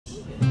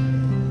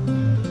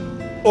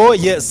Oh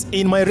yes,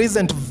 in my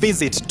recent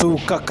visit to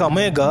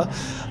Kakamega,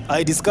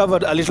 I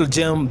discovered a little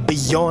gem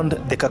beyond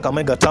the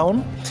Kakamega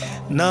town.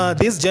 Na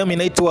this gem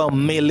inaitwa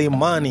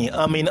Milimani.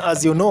 I mean,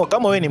 as you know,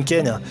 kama wewe ni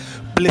Mkenya,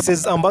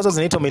 places ambazo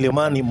zinaitwa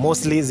Milimani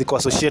mostly ziko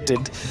associated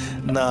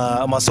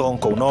na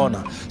masonko,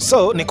 unaona.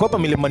 So, niko hapa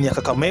Milimani ya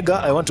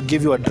Kakamega. I want to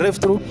give you a drive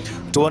through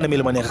tuone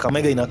Milimani ya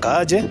Kakamega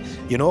inakaaje.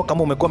 You know,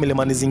 kama umekuwa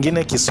Milimani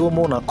zingine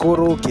Kisumu,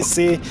 Nakuru,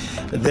 Kisii,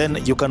 then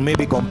you can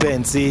maybe compare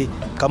and see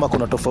kama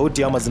kuna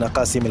tofauti ama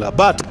zinakaa similar.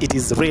 But it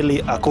is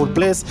really a cool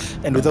place,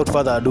 and without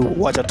further ado,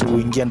 wacha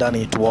tuingie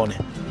ndani tuone.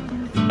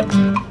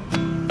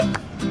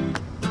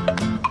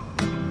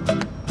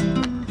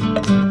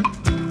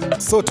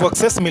 So to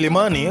access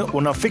Milimani,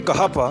 unafika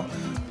hapa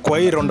kwa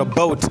hii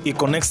roundabout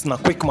iko next na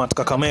Quickmart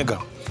Kakamega.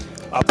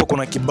 Hapo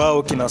kuna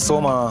kibao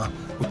kinasoma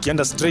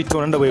ukienda straight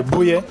unaenda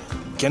Webuye,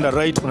 ukienda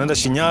right unaenda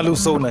Shinyalu,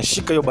 so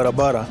unashika hiyo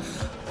barabara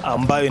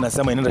ambayo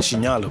inasema inaenda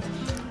Shinyalu.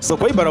 So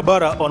kwa hii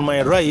barabara on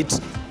my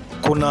right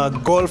kuna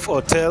Golf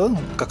Hotel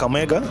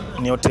Kakamega,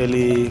 ni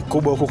hoteli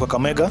kubwa huko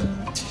Kakamega.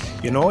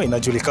 You know,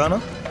 inajulikana.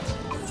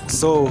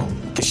 So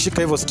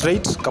kishika hivyo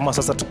straight kama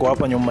sasa tuko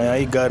hapa nyuma ya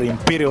hii gari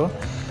Imperial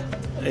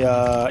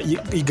ya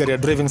hii gari ya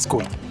driving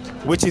school,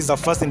 which is the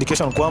first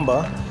indication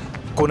kwamba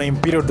kuna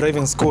Imperial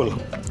driving school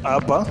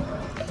hapa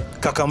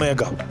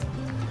Kakamega.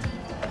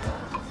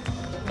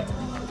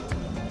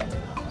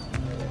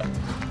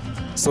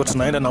 So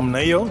tunaenda namna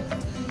hiyo.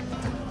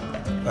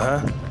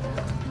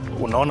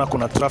 Unaona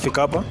kuna traffic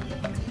hapa.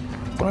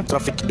 Kuna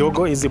traffic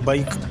kidogo, hizi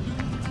bike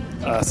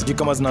sijui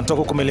kama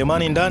zinatoka huko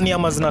Milimani ndani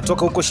ama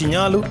zinatoka huko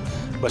Shinyalu.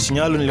 But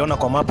Shinyalu niliona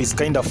kwa map is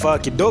kind of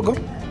far kidogo.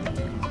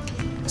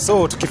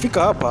 So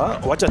tukifika hapa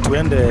wacha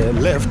tuende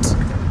left.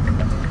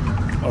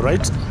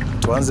 Alright,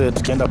 tuanze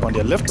tukienda pande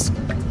ya left.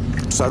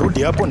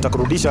 Tutarudi hapo,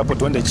 nitakurudisha hapo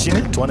tuende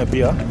chini tuone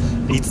pia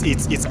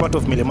it's part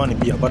of Milimani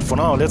pia. But for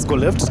now let's go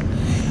left.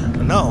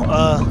 Now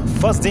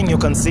first thing you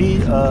can see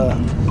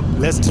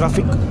less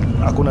traffic.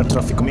 Hakuna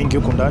traffic mingi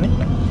huko ndani.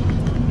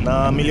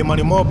 Na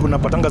Milimani mob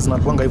unapatanga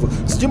zinakuanga hivyo.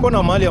 Sijui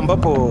mbona mahali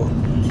ambapo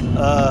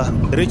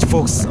rich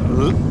folks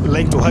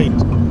like to hide,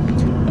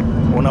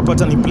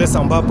 unapata ni place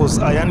ambapo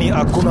yani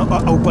hakuna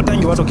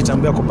haupatangi watu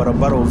wakitembea kwa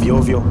barabara ovyo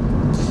ovyo.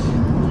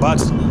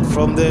 But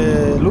from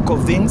the look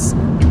of things,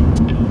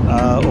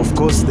 of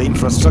course the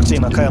infrastructure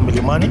inakaa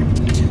Milimani.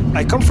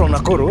 I come from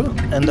Nakuru,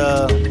 and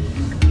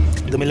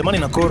the Milimani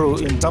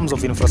Nakuru in terms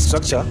of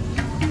infrastructure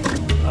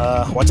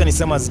wacha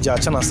nisema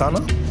hazijaachana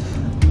sana.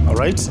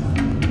 Alright,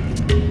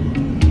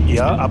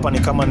 yeah, hapa ni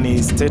kama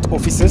ni state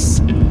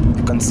offices.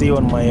 You can see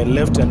on my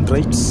left and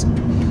right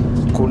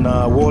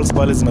kuna walls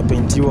pale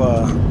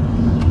zimepaintiwa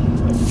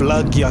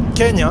flag ya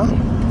Kenya.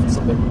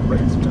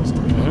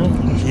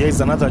 Here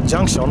is another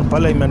junction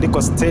pale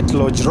imeandikwa State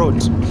Lodge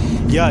Road.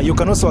 Yeah, you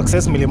can also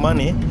access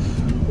Milimani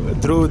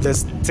through the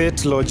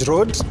State Lodge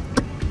Road.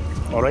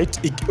 Alright,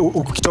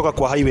 ukitoka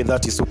kwa highway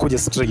that is ukuje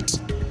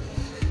straight.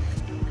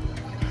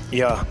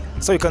 Yeah,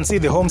 so you can see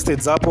the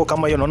homesteads hapo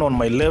kama hiyo unaona on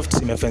my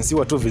left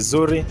imefensiwa tu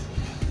vizuri.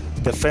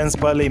 The fence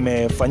pale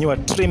imefanyiwa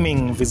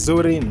trimming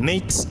vizuri,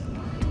 neat.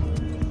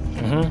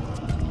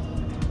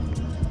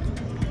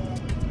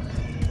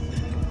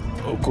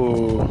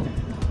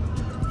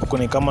 Huko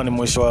ni kama ni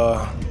mwisho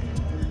wa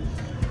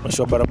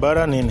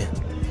barabara nini?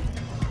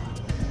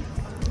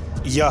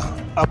 Yeah,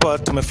 hapa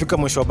tumefika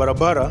mwisho wa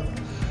barabara.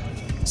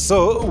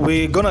 So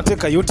we gonna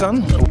take a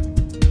U-turn,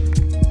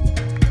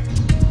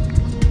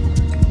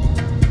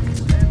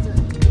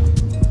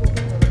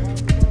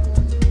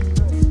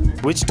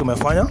 which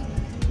tumefanya.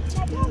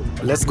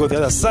 Let's go the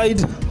other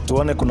side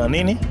tuone kuna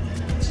nini.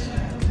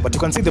 But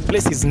you can see the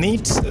place is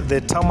neat.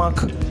 The tarmac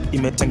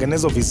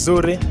imetengenezwa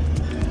vizuri.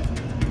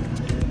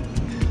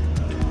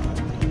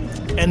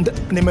 And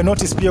nime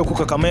notice pia huko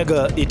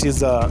Kakamega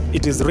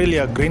it is really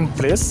a green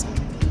place.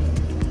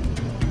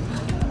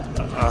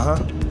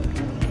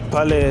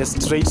 Pale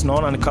straight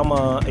naona ni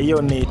kama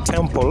hiyo ni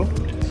temple.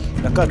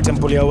 Inakaa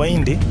temple ya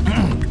Wahindi.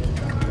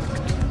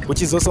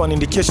 Which is also an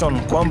indication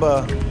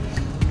kwamba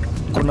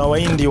kuna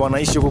Wahindi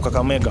wanaishi huko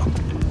Kakamega.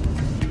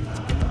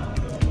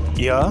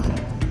 Yeah.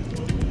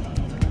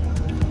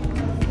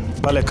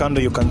 Pale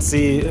kando you can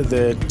see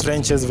the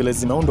trenches vile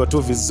zimeundwa tu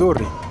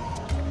vizuri.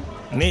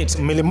 Neat.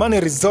 Milimani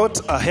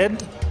Resort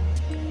ahead.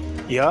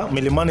 Yeah,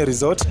 Milimani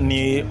Resort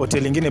ni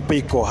hoteli nyingine pia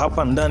iko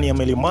hapa ndani ya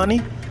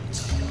Milimani.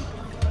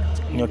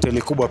 Ni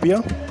hoteli kubwa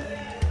pia.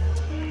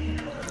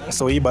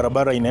 So hii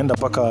barabara inaenda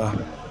paka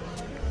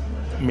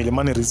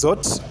Milimani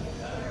Resort.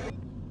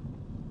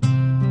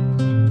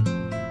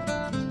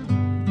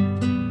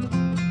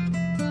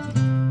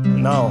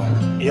 Now,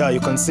 yeah, you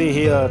can see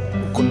here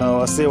kuna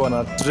wase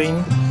wana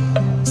train.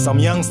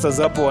 Some youngsters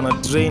hapo wana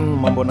train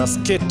mambo na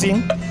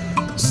skating.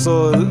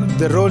 So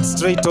the road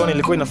straight on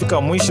ilikuwa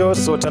inafika mwisho,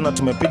 so tena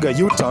tumepiga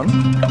U-turn.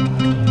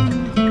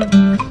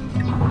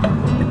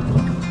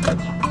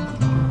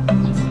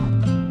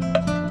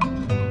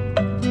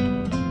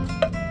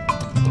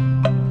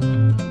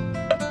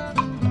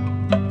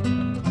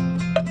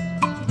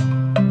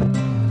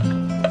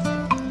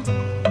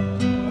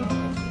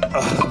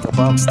 The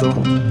bumps though.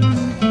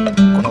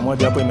 Kuna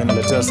moja hapo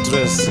imeniletea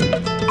stress.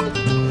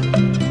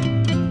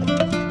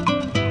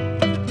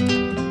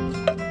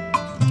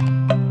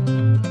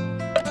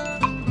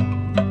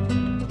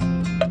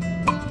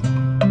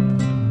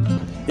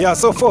 Yeah,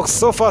 so folks,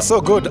 so far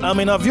so good. I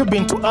mean, have you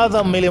been to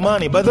other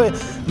Milimani? By the way,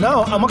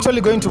 now I'm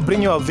actually going to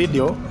bring you a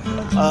video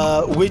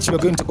which we're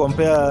going to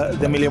compare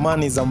the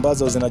Milimanis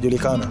ambazo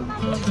zinajulikana.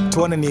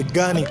 Tuone ni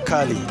gani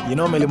kali. You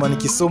know, Milimani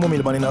Kisumu,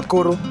 Milimani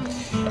Nakuru,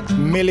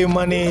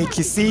 Milimani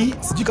Kisii.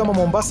 Sijui kama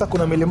Mombasa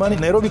kuna Milimani.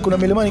 Nairobi kuna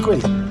Milimani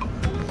kweli?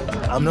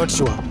 I'm not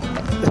sure.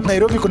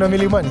 Nairobi kuna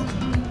Milimani?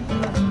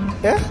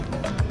 Yeah?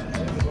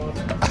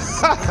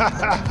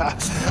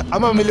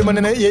 Ama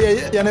Milimani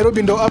ya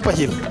Nairobi ndo upper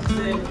hill?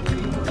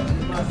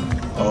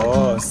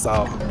 Oh,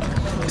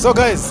 so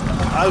guys,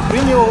 I'll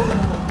bring you.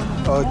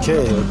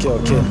 Okay.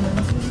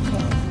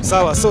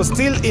 So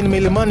still in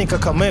Milimani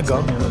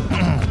Kakamega.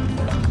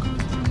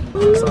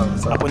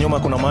 Hapo nyuma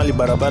kuna mahali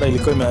barabara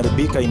ilikuwa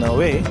imeharibika in a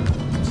way,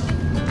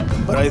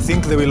 but I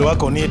think they will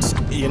work on it.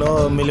 You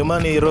know,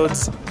 Milimani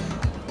roads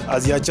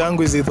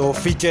haziachangu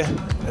zidhoofike,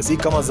 si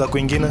kama za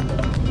kwingine.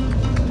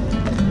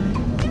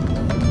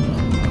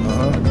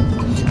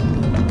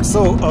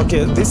 So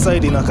okay, this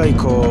side inakaa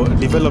iko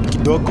developed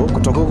kidogo.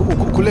 Kutoka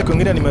kule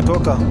kwingine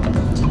nimetoka,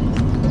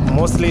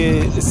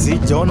 mostly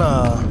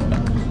sijaona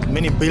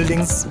many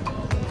buildings,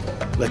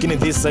 lakini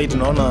this side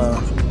tunaona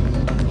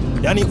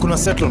yani kuna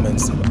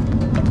settlements.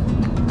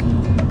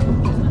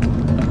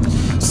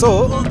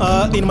 So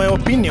in my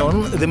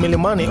opinion, the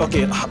Milimani,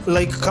 okay,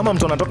 like kama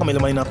mtu anatoka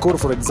Milimani Nakuru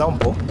for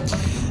example,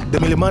 the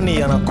Milimani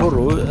ya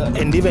Nakuru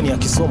and even ya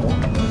Kisumu,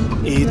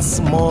 it's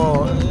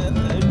more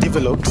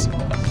developed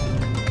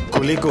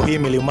kuliko hii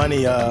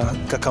Milimani ya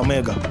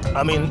Kakamega.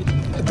 I mean,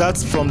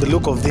 that's from the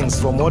look of things.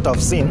 From what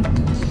I've seen,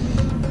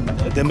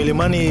 the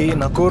Milimani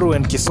Nakuru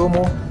and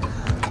Kisumu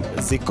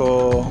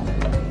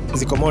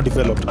ziko more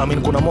developed. I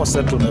mean, kuna more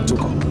settlement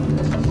huko.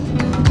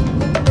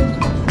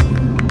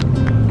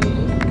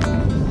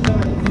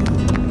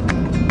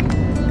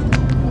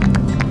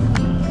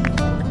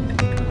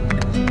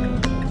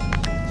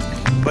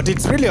 But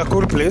it's really a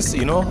cool place,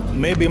 you know.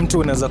 Maybe mtu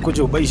unaweza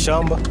kuja ubai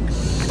shamba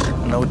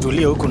na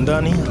utulie huku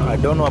ndani. I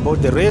don't know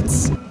about the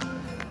rates,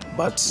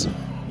 but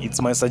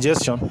it's my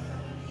suggestion,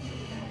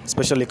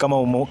 especially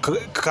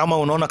kama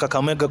unaona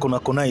Kakamega kuna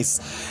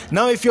nice.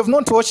 Now if you have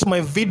not watched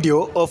my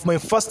video of my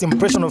first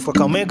impression of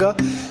Kakamega,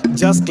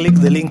 just click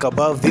the link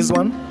above this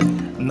one,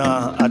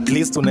 na at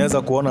least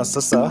unaweza kuona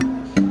sasa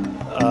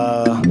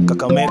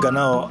Kakamega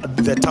now,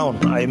 the town.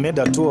 I made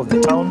a tour of the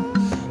town,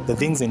 the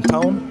things in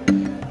town,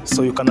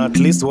 so you can at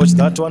least watch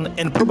that one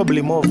and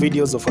probably more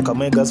videos of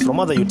Kakamegas from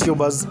other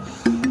YouTubers.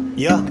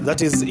 Yeah,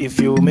 that is if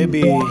you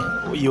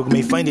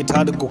may find it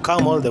hard to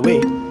come all the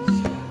way.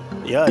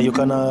 Yeah, you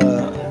can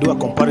do a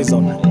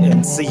comparison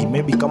and see.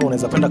 Maybe kama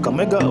unaweza penda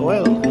Kakamega,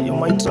 well, you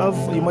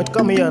might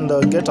come here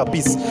and get a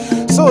piece.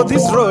 So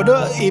this road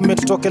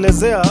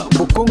imetutokelezea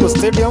Bukungu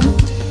Stadium,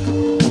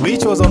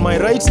 which was on my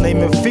right, na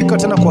imefika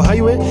tena kwa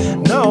highway.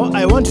 Now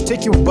I want to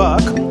take you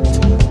back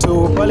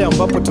to pale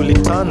ambapo tuli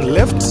turn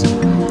left.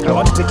 I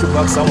want to take you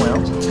back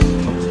somewhere.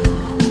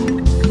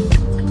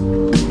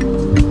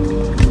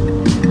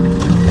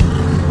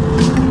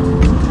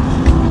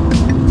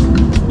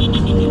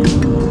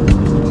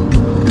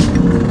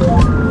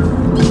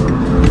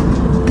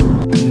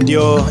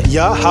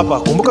 Yeah, hapa.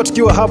 Kumbuka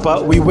tukiwa hapa,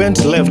 we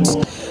went left.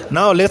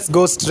 Now let's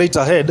go straight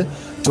ahead.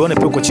 Tuone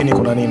pia uko chini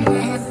kuna nini.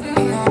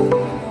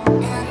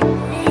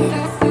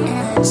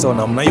 So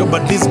namna hiyo,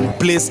 but this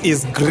place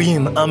is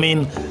green. I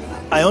mean,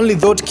 I only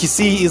thought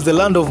Kisii is the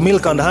land of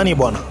milk and honey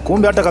bwana.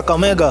 Kumbe hata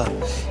Kakamega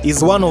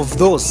is one of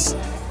those.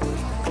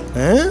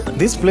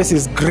 This place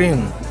is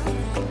green.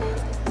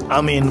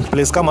 I mean,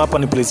 place kama hapa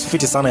ni place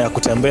fiti sana ya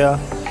kutembea.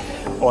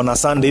 On a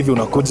Sunday hivi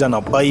unakuja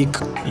na bike,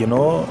 you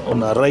know,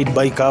 una ride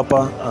bike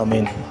hapa. I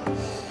mean,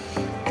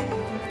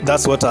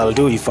 that's what I'll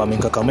do if I'm in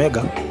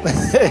Kakamega.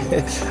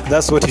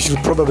 That's what you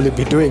should probably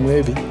be doing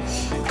maybe.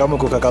 Kama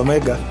uko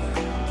Kakamega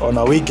on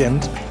a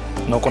weekend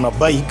na uko na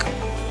bike,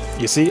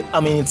 you see,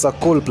 I mean, it's a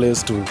cool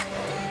place to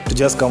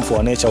just come for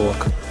a nature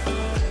walk.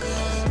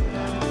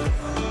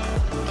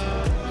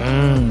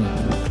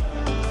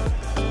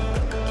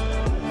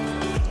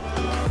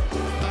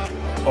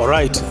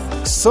 Alright,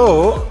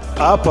 so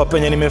hapa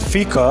penye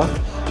nimefika,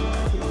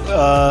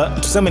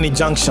 tuseme ni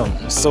junction.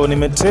 So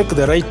nime take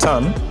the right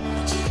turn.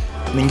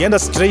 Ningeenda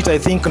straight, I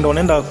think ndo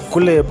naenda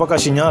kule paka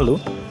Shinyalu.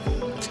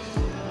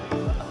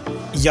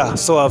 Yeah,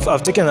 so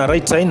I've taken a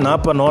right turn, na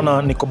hapa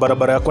naona niko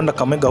barabara ya kwenda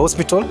Kakamega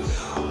Hospital.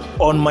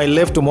 On my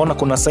left umeona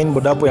kuna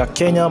signboard hapo ya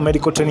Kenya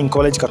Medical Training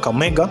College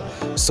Kakamega.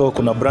 So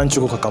kuna branch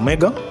huko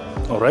Kakamega.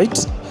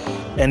 Alright.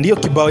 And hiyo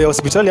kibao ya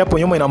hospitali hapo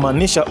nyuma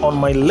inamaanisha on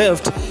my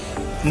left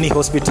ni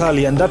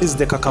hospitali, and that is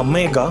the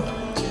Kakamega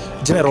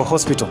General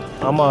Hospital,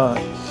 ama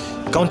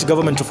County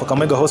Government of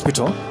Kakamega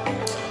Hospital.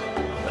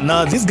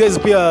 Now these guys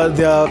pia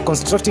they are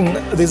constructing,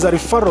 there's a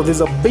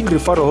big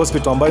referral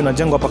hospital ambayo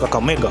inajengwa hapa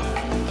Kakamega,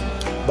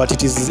 but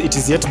it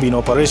is yet to be in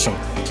operation.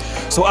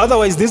 So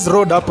otherwise this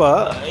road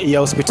hapa ya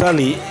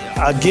hospitali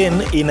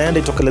again inaenda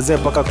itokelezea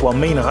paka kwa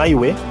main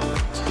highway,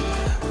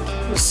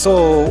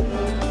 So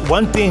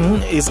one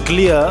thing is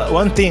clear,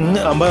 one thing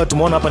ambayo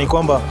tumeona hapa ni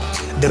kwamba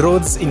the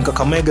roads in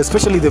Kakamega,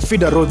 especially the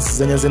feeder roads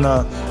zenye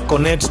zina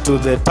connect to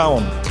the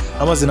town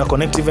ama zina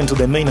connect even to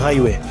the main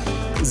highway,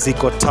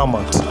 ziko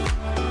tarmac.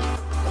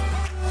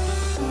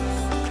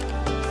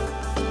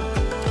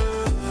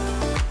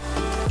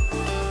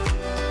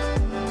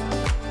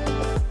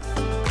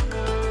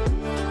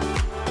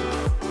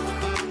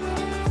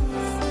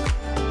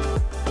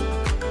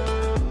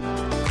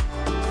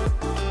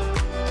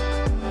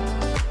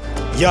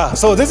 Yeah,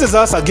 so this is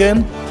us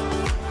again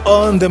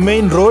on the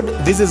main road.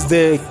 This is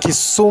the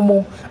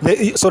Kisumu,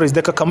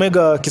 the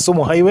Kakamega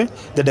Kisumu highway,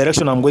 the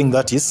direction I'm going,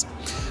 that is.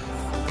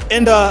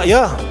 And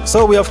yeah,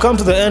 so we have come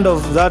to the end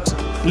of that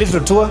little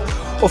tour.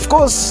 Of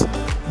course,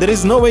 there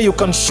is no way you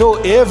can show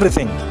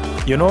everything,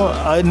 you know.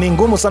 Ni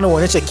ngumu sana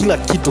uonyeshe kila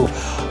kitu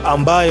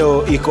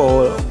ambayo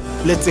iko,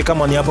 let's say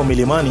kama ni hapo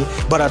Milimani,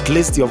 but at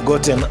least you have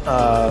gotten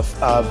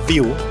a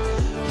view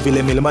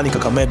vile Milimani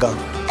Kakamega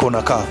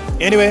kunakaa.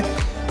 Anyway,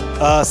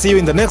 see you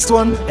in the next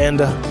one,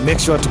 and make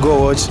sure to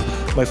go watch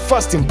my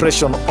first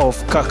impression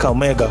of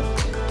Kakamega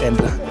and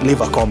leave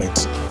a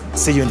comment.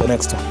 See you in the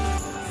next one.